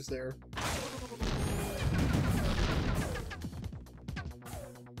 5 minutes there.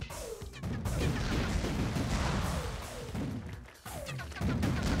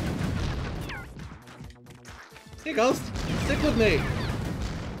 Hey, Ghost, stick with me.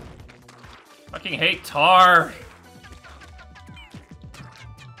 Fucking hate tar.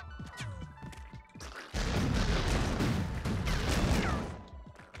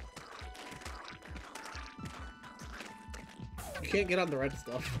 You can't get on the red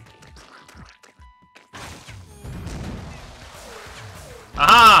stuff.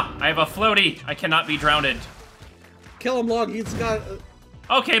 Aha! I have a floaty. I cannot be drowned. Kill him, Log. He's got.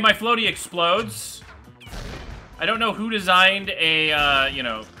 Okay, my floaty explodes. I don't know who designed a, you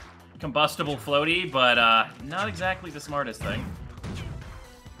know, combustible floaty, but, not exactly the smartest thing.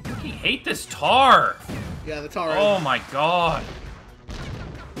 I fucking hate this tar! Yeah, the tar. Oh my god.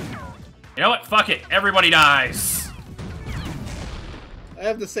 You know what? Fuck it. Everybody dies. I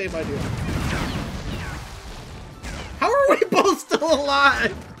have the same idea. How are we both still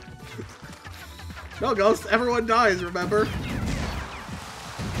alive? No, Ghost. Everyone dies, remember?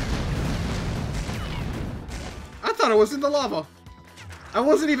 I thought it was in the lava. I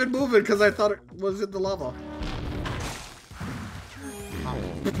wasn't even moving because I thought it was in the lava.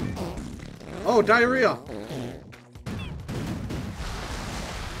 Oh, diarrhea.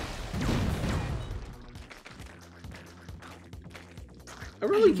 I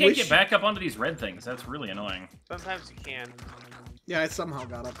really You can't wish... get back up onto these red things. That's really annoying. Sometimes you can. Yeah, I somehow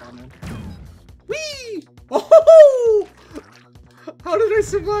got up on them. Whee! Oh! How did I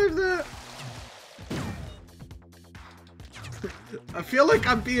survive that? I feel like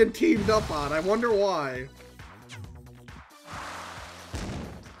I'm being teamed up on. I wonder why.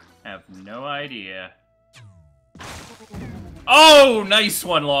 I have no idea. Oh, nice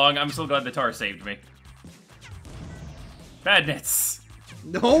one, Long. I'm so glad the tar saved me. Bad Nitz.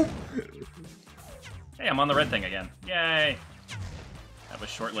 Nope. Hey, I'm on the red thing again. Yay. That was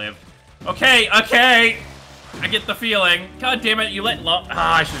short-lived. Okay, okay. I get the feeling. God damn it, you let Long...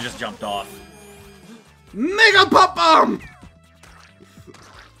 Ah, I should have just jumped off. Mega Pop Bomb!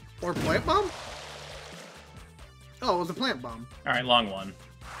 Or Plant Bomb? Oh, it was a Plant Bomb. Alright, Long won.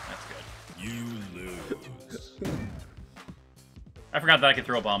 That's good. You lose. I forgot that I could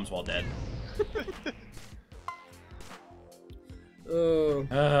throw bombs while dead.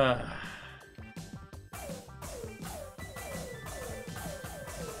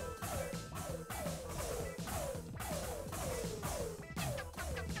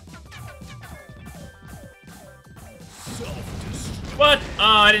 What? Oh,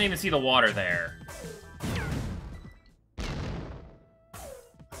 I didn't even see the water there.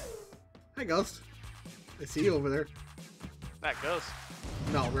 Hi, Ghost. I see you over there. That goes.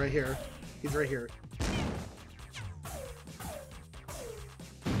 No, right here. He's right here.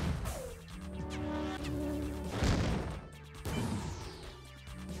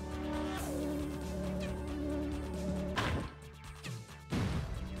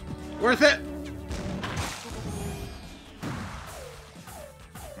 Worth it!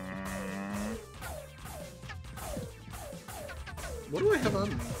 What do I have on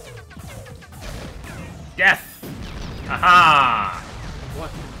me? Death! Aha!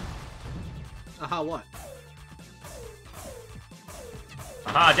 What? Aha, what?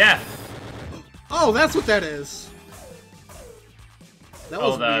 Aha, death! Oh, that's what that is! That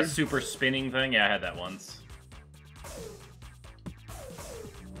was Oh, the weird. super spinning thing? Yeah, I had that once.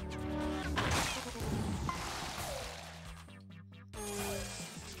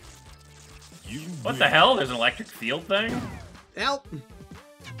 What the hell? There's an electric field thing? Help!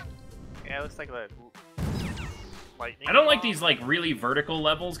 Yeah, it looks like a lightning. I don't like bomb. these, like, really vertical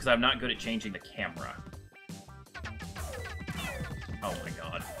levels, because I'm not good at changing the camera. Oh my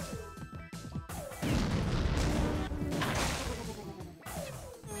god.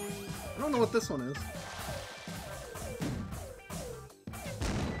 I don't know what this one is.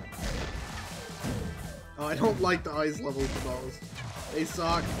 Oh, I don't like the ice levels for those. They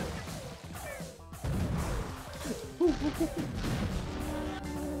suck.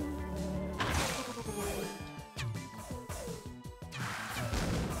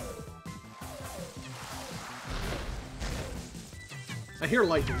 I hear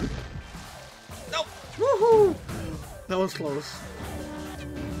lightning. Nope! Woohoo! That was close.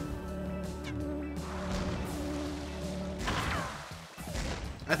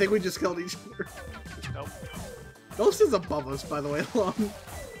 I think we just killed each other. Nope. Ghost is above us, by the way, Long.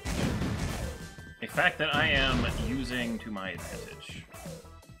 A fact that I am using to my advantage.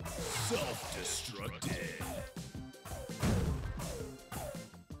 Self-destructed.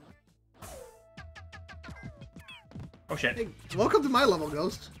 Oh shit. Hey, welcome to my level,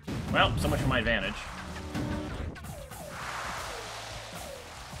 Ghost. Well, so much for my advantage.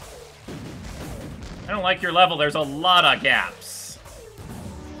 I don't like your level. There's a lot of gaps.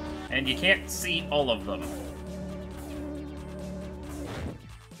 And you can't see all of them.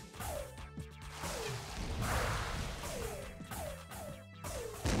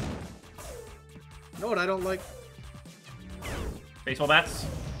 You know what I don't like? Baseball bats?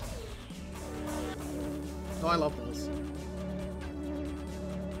 No, I love those.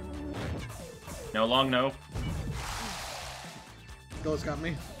 No, Long, no. Ghost got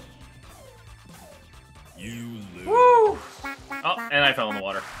me. You lose. Woo! Oh, and I fell in the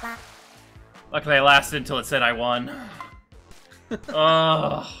water. Luckily, I lasted until it said I won.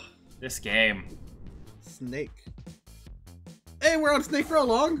 Oh, this game. Snake. Hey, we're on Snake for how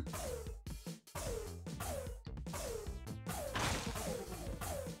long?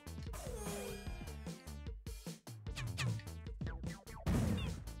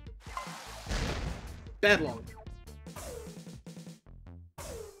 Bad long.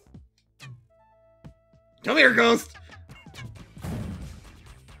 Come here, Ghost!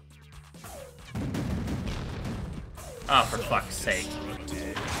 Oh, for fuck's sake.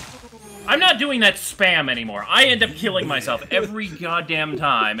 I'm not doing that spam anymore. I end up killing myself every goddamn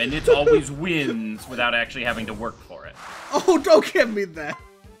time, and it always wins without actually having to work for it. Oh, don't give me that!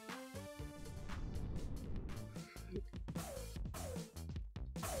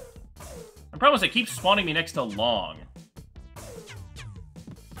 The problem is it keeps spawning me next to long.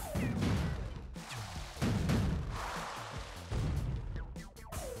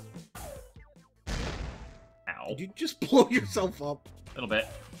 Ow. Did you just blow yourself up? A little bit.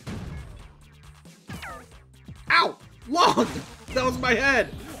 Ow! Long! That was my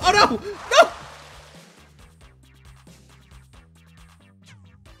head! Oh no! No!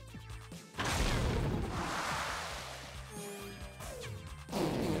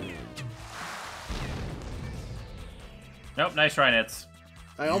 Nope, nice try, Nitz.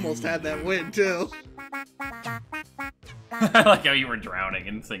 I almost had that win, too. I like how you were drowning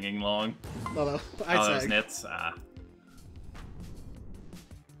and singing long. No, I Oh, that was sang. Nitz. Ah.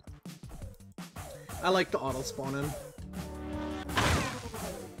 I like the auto spawn in.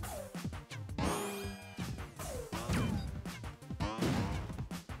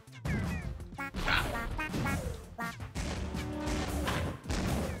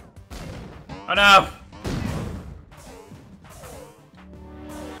 Oh no!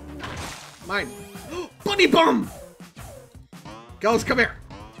 Mine. Bunny bum! Ghost, come here.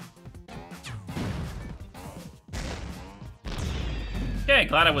 Okay,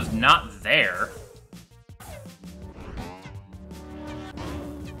 glad I was not there.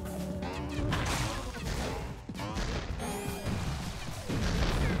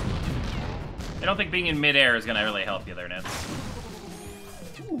 I don't think being in midair is gonna really help you there, Nitz.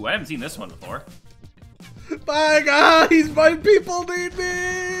 Ooh, I haven't seen this one before. Bye, guys! My people need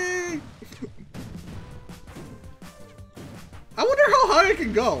me! I wonder how high I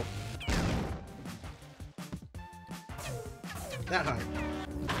can go. That high.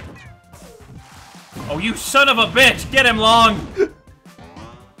 Oh, you son of a bitch! Get him, Long!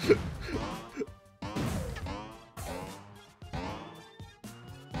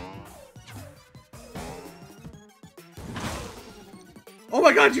 Oh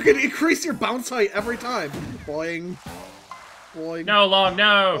my god, you can increase your bounce height every time. Boing. Boing. No, Long,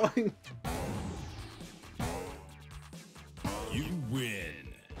 no! Boing. You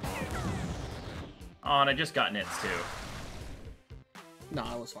win. Oh, and I just got Nitz, too. No,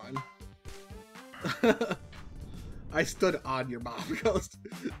 I was fine. I stood on your mom, Ghost.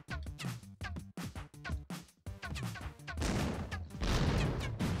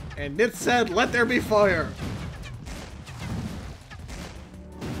 And Nitz said, let there be fire.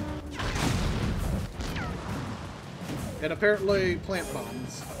 And apparently plant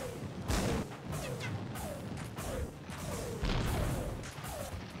bombs.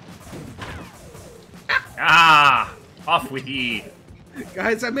 Ah! Off with ye!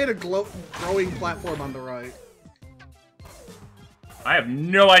 Guys, I made a growing platform on the right. I have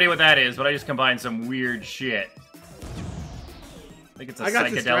no idea what that is, but I just combined some weird shit. I think it's a I got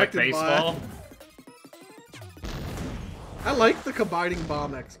psychedelic distracted by baseball. I like the combining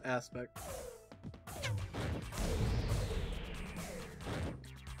bomb aspect.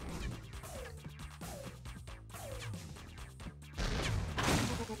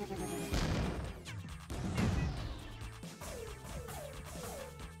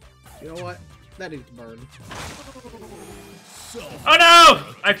 You know what? That needs to burn. Oh no!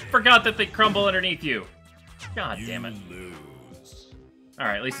 I forgot that they crumble underneath you. God damn it. Lose.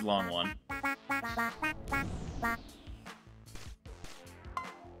 Alright, at least a long one. I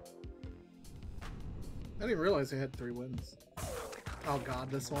didn't realize I had 3 wins. Oh god,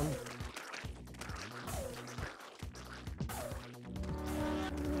 this one.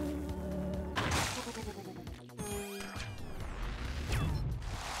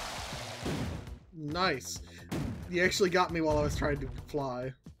 Nice. You actually got me while I was trying to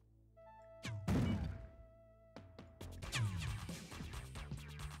fly.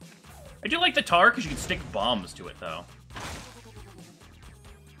 I do like the tar because you can stick bombs to it, though.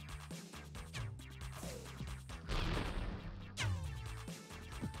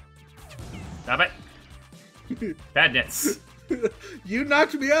 Stop it. Bad Nitz. You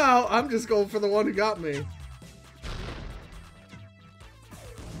knocked me out. I'm just going for the one who got me.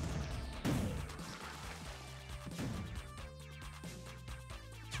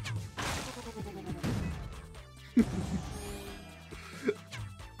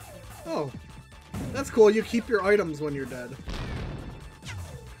 Oh, that's cool. You keep your items when you're dead.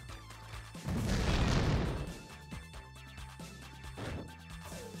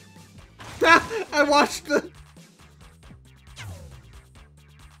 I watched the...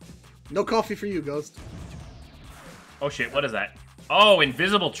 No coffee for you, Ghost. Oh shit, what is that? Oh,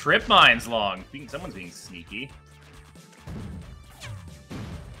 invisible trip mines long. Someone's being sneaky.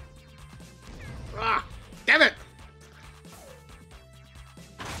 Ah! Damn it!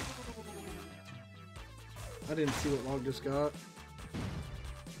 I didn't see what Log just got.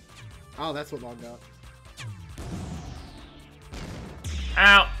 Oh, that's what Log got.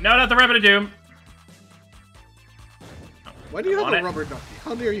 Ow! No, not the Rabbit of Doom! Why do you have a it. rubber ducky?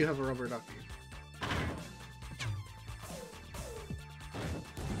 How dare you have a rubber ducky?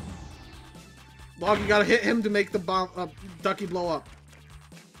 Log, you gotta hit him to make the bomb ducky blow up.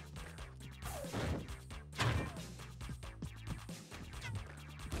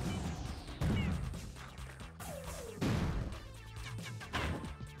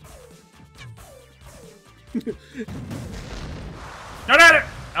 No, no, no!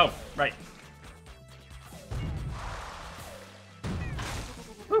 Oh, right.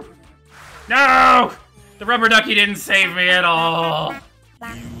 Whew. No! The rubber ducky didn't save me at all.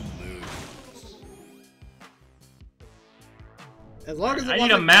 As long as it I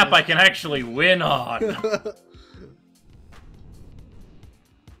need a wasn't map close. I can actually win on.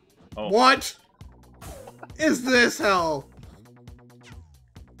 Oh. What is this hell?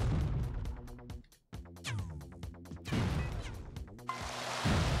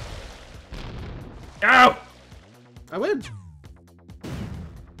 No! I win.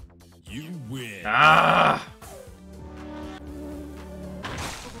 You win. Ah!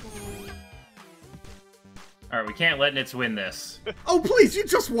 Alright, we can't let Nitz win this. Oh, please, you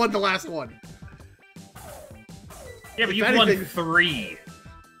just won the last one. Yeah, but If you've won anything- 3.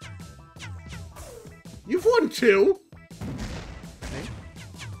 You've won 2. Okay.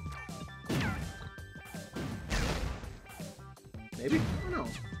 Maybe? I don't know.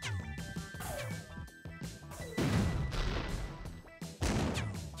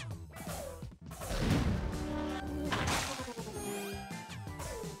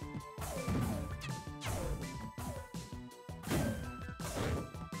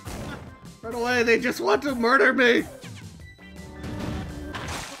 Run away, they just want to murder me!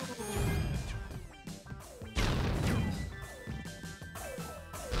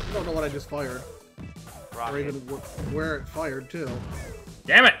 I don't know what I just fired. Or Rocket. even where it fired, too.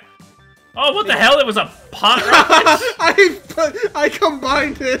 Damn it! Oh, what the hell? It was a pot rocket? I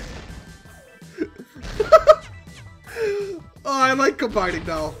combined it! Oh, I like combining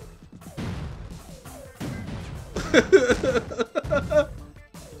now.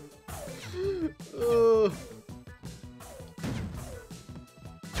 Oh.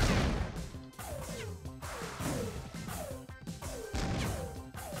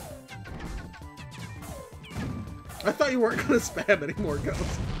 I thought you weren't gonna spam anymore,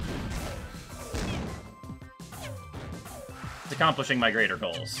 Ghost. It's accomplishing my greater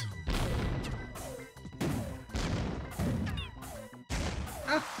goals.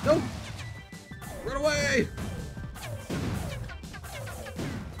 Ah, no! Run away!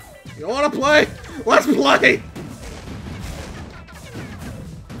 You wanna play? Let's play!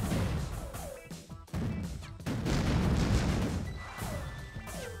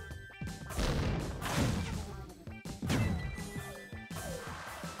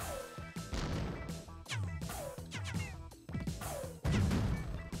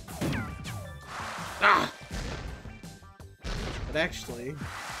 Ah! But actually...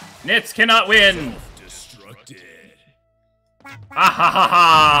 Nitz cannot win! Destructed. Ah ha ha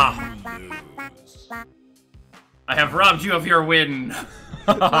ha! Lose. I have robbed you of your win.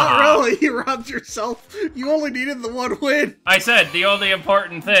 Not really, you robbed yourself. You only needed the one win. I said the only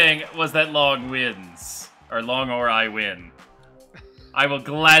important thing was that Long wins. Or Long or I win. I will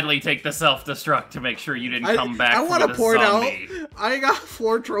gladly take the self-destruct to make sure you didn't come back I want to from the point zombie. out, I got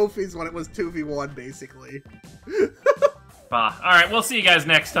 4 trophies when it was 2v1, basically. Bah. Alright, we'll see you guys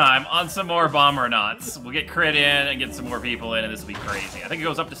next time on some more Bombernauts. We'll get crit in and get some more people in, and this will be crazy. I think it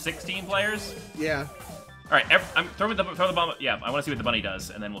goes up to 16 players. Yeah. Alright, throw the bomb. Yeah, I want to see what the bunny does,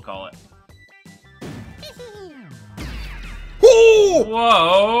 and then we'll call it. Ooh!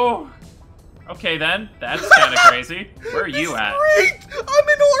 Whoa! Okay then, that's kind of crazy. Where are you at? Great! I'm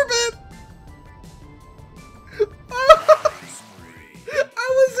in orbit! I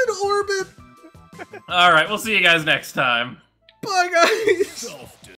was in orbit! Alright, we'll see you guys next time. Bye, guys! Self